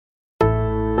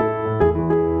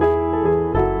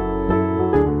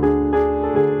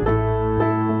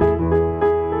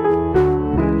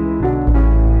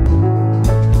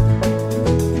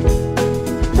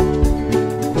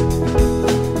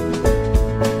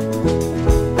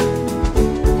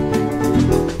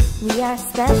are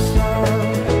special,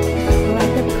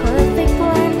 like a perfect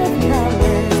blend of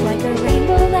colors, like a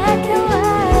rainbow that can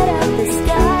light up the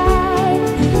sky.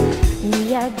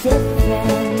 We are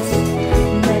different,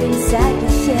 but inside we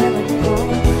share a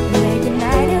core. We're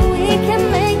united, we can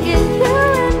make it, you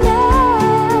and I.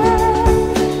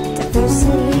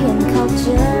 Diversity and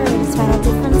culture, despite our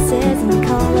differences in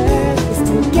color, we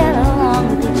still get along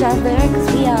with each other, cause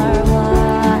we are one.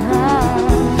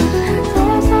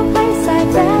 There's no place I'd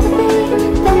rather be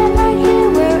than right here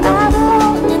where I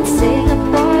belong, in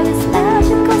Singapore, this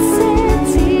magical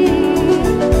city.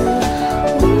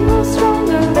 We grow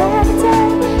stronger every day,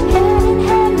 hand in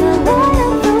hand, we'll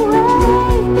light the way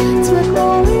to a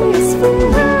glorious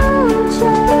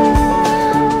future,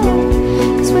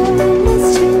 cause we're in this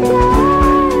together.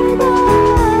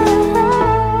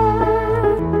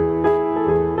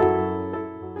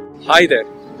 Hi there.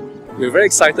 We're very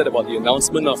excited about the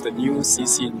announcement of the new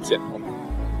CC in Keat Hong.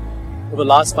 Over the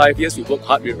last 5 years, we've worked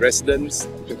hard with residents,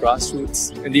 the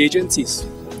grassroots, and the agencies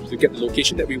to get the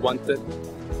location that we wanted,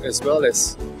 as well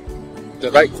as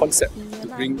the right concept to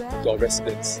bring to our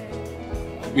residents.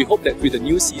 We hope that with the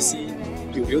new CC,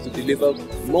 we'll be able to deliver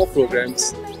more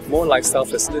programs, more lifestyle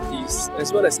facilities,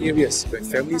 as well as areas where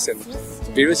families and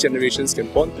various generations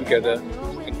can bond together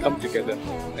and come together.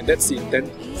 And that's the intent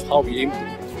of how we aim to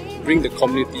bring the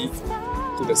community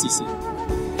to the CC.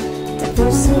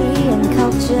 Diversity and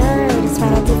culture,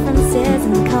 despite our differences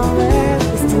in color,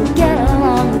 we still get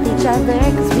along with each other,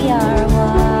 cause we are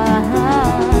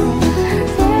one.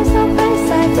 There's no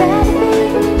place I'd rather be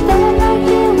than right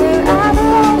here where I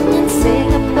belong, in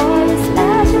Singapore, this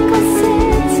magical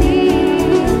city.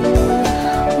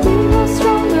 We grow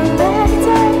stronger every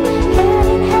day, hand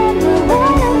in hand, we'll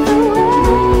light up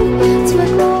the way to a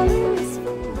glorious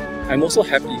future. I'm also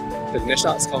happy that the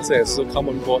National Arts Council has also come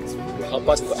on board to help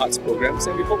us with the arts programs,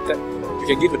 and we hope that we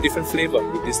can give a different flavour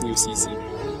with this new CC.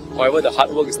 However, the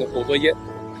hard work is not over yet,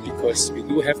 because we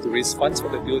do have to raise funds for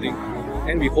the building,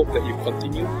 and we hope that you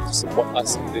continue to support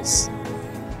us in this.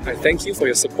 I thank you for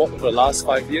your support over the last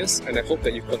 5 years, and I hope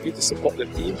that you continue to support the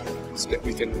team so that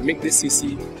we can make this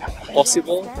CC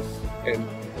possible, and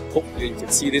hope that you can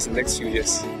see this in the next few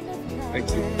years. Thank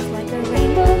you. Like a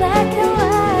rainbow that can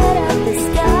light up the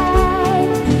sky.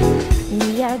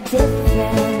 We are different.